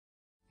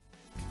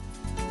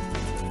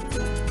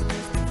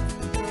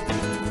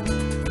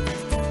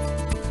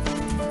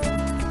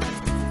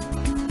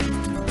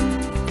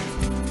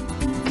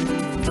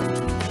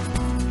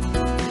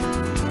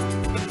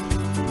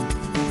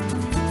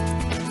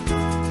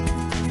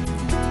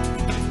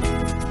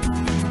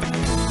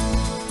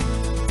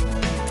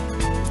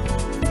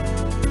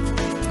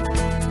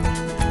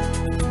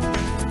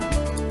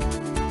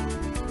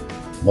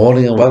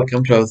Morning and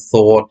welcome to our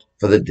thought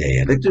for the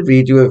day. I'd like to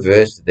read you a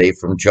verse today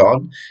from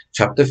John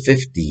chapter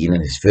 15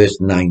 and it's verse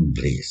 9,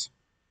 please.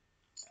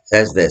 It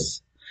says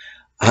this: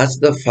 As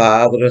the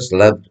Father has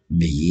loved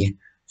me,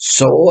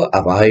 so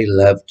have I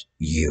loved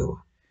you.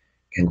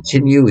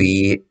 Continue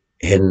ye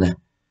in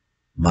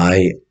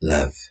my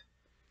love.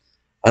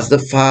 As the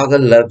Father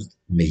loved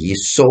me,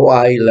 so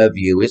I love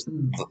you.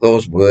 Isn't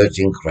those words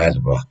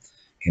incredible?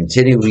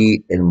 Continue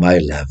ye in my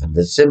love. And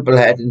the simple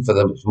heading for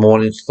this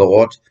morning's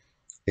thought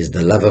is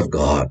the love of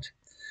God.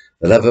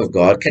 The love of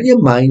God. Can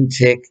your mind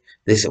take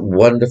this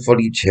wonderful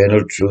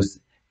eternal truth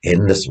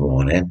in this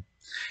morning?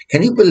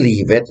 Can you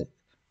believe it?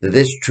 That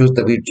this truth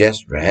that we've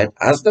just read,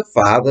 as the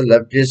Father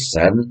loved his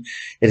Son,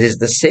 it is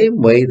the same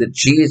way that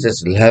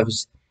Jesus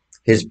loves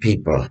his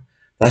people.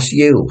 That's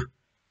you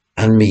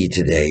and me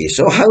today.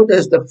 So how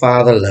does the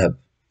Father love?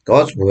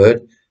 God's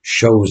word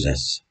shows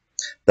us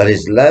that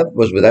his love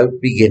was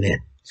without beginning,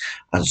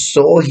 and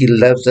so he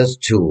loves us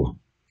too.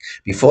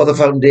 Before the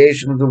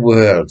foundation of the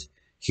world,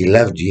 he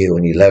loved you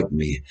and he loved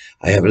me.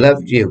 I have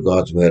loved you,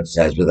 God's word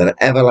says, with an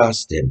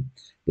everlasting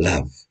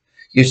love.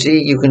 You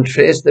see, you can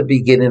trace the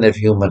beginning of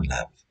human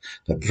love.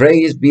 But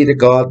praise be to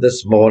God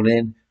this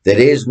morning, there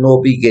is no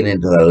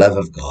beginning to the love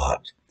of God.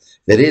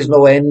 There is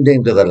no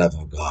ending to the love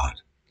of God.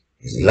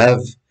 His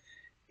love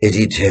is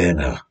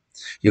eternal.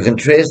 You can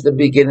trace the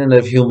beginning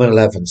of human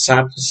love, and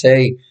sad to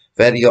say,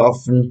 very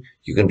often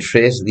you can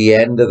trace the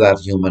end of that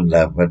human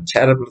love when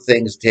terrible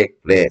things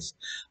take place.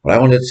 But I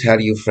want to tell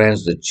you,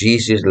 friends, that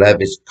Jesus' love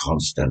is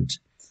constant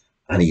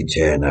and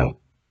eternal.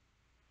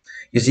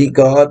 You see,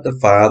 God the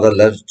Father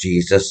loves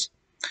Jesus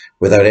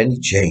without any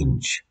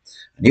change.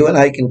 And you and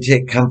I can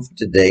take comfort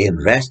today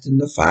and rest in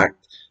the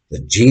fact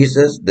that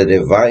Jesus, the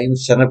divine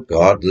Son of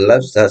God,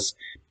 loves us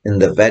in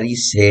the very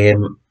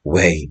same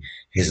way.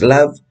 His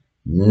love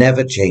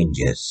never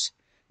changes.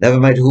 Never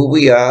mind who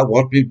we are,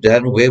 what we've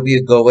done, where we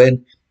are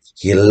going,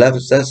 he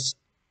loves us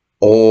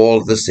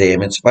all the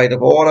same. In spite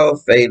of all our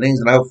failings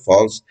and our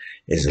faults,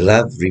 his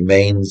love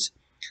remains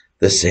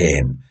the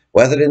same.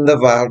 Whether in the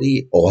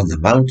valley or on the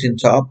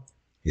mountaintop,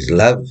 his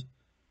love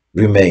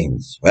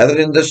remains. Whether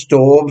in the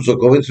storms or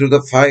going through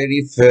the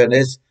fiery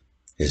furnace,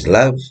 his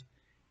love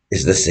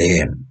is the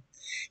same.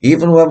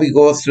 Even when we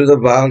go through the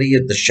valley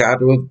of the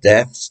shadow of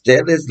death,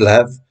 still his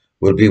love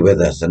will be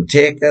with us and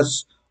take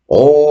us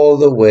all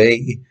the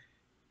way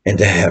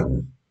into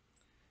heaven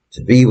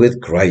to be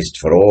with Christ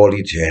for all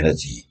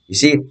eternity. You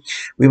see,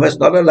 we must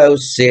not allow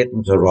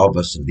Satan to rob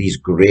us of these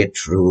great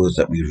truths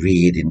that we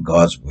read in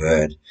God's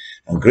word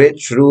and great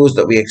truths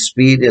that we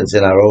experience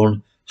in our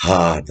own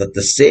heart, that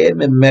the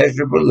same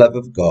immeasurable love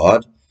of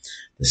God,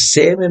 the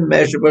same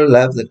immeasurable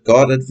love that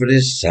God had for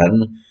his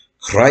Son,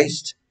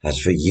 Christ has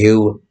for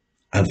you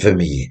and for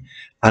me,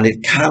 and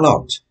it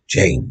cannot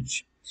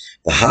change.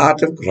 The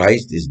heart of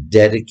Christ is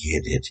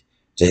dedicated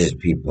to his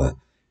people.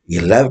 He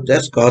loved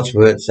us, God's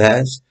word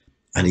says,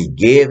 and he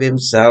gave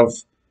himself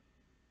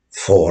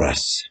for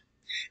us.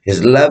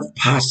 His love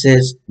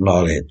passes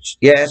knowledge.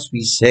 Yes,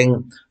 we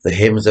sing the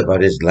hymns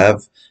about his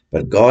love,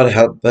 but God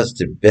help us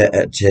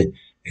to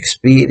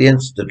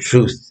experience the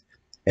truth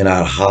in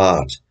our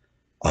heart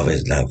of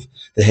his love.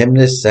 The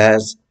hymnist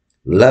says,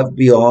 love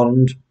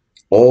beyond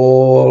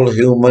all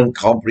human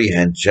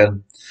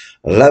comprehension,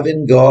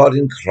 loving God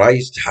in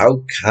Christ,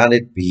 how can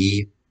it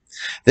be?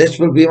 This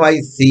will be my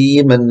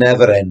theme and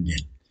never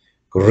ending.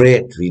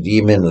 Great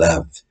redeeming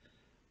love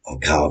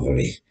of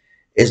Calvary.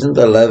 Isn't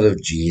the love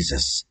of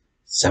Jesus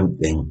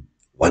something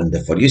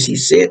wonderful? You see,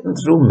 Satan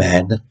through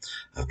men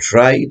have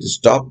tried to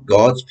stop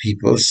God's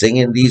people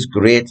singing these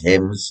great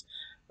hymns,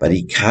 but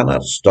he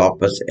cannot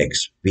stop us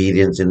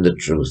experiencing the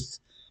truth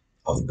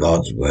of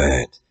God's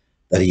word,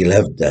 that he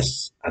loved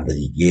us and that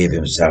he gave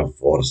himself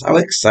for us. How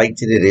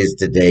exciting it is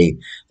today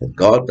that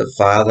God the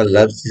Father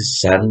loves his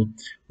Son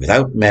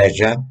without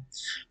measure,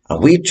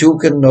 and we too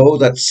can know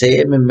that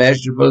same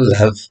immeasurable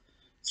love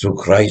through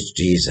Christ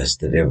Jesus,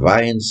 the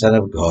divine Son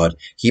of God.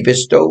 He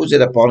bestows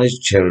it upon his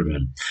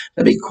children.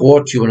 Let me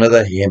quote you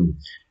another hymn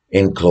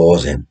in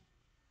closing.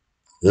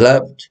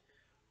 Loved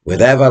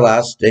with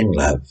everlasting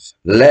love,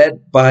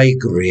 led by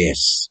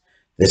grace,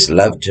 this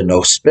love to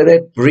know,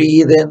 Spirit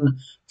breathing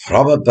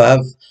from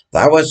above,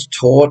 thou hast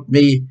taught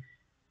me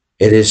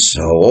it is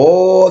so.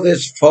 All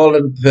this full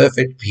and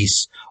perfect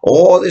peace,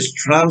 all this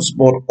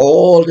transport,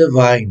 all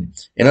divine,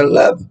 in a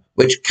love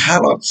which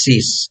cannot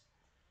cease.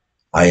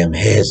 I am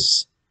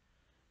his,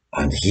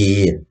 and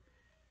he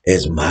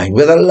is mine,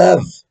 with a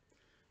love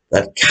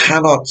that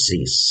cannot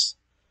cease.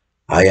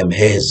 I am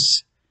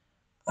his,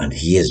 and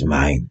he is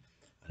mine.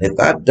 And if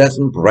that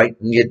doesn't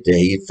brighten your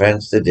day,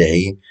 friends,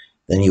 today,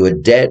 then you are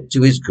dead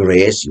to his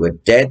grace, you are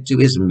dead to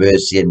his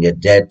mercy, and you're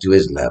dead to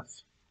his love.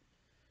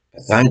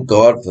 But thank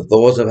God for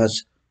those of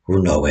us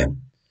who know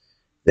him.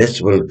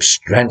 This will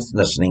strengthen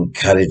us and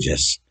encourage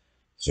us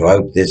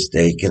throughout this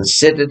day.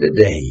 Consider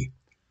today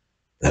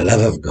the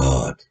love of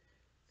God,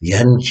 the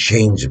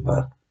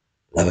unchangeable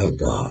love of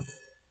God.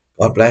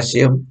 God bless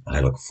you, and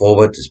I look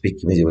forward to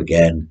speaking with you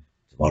again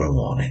tomorrow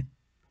morning.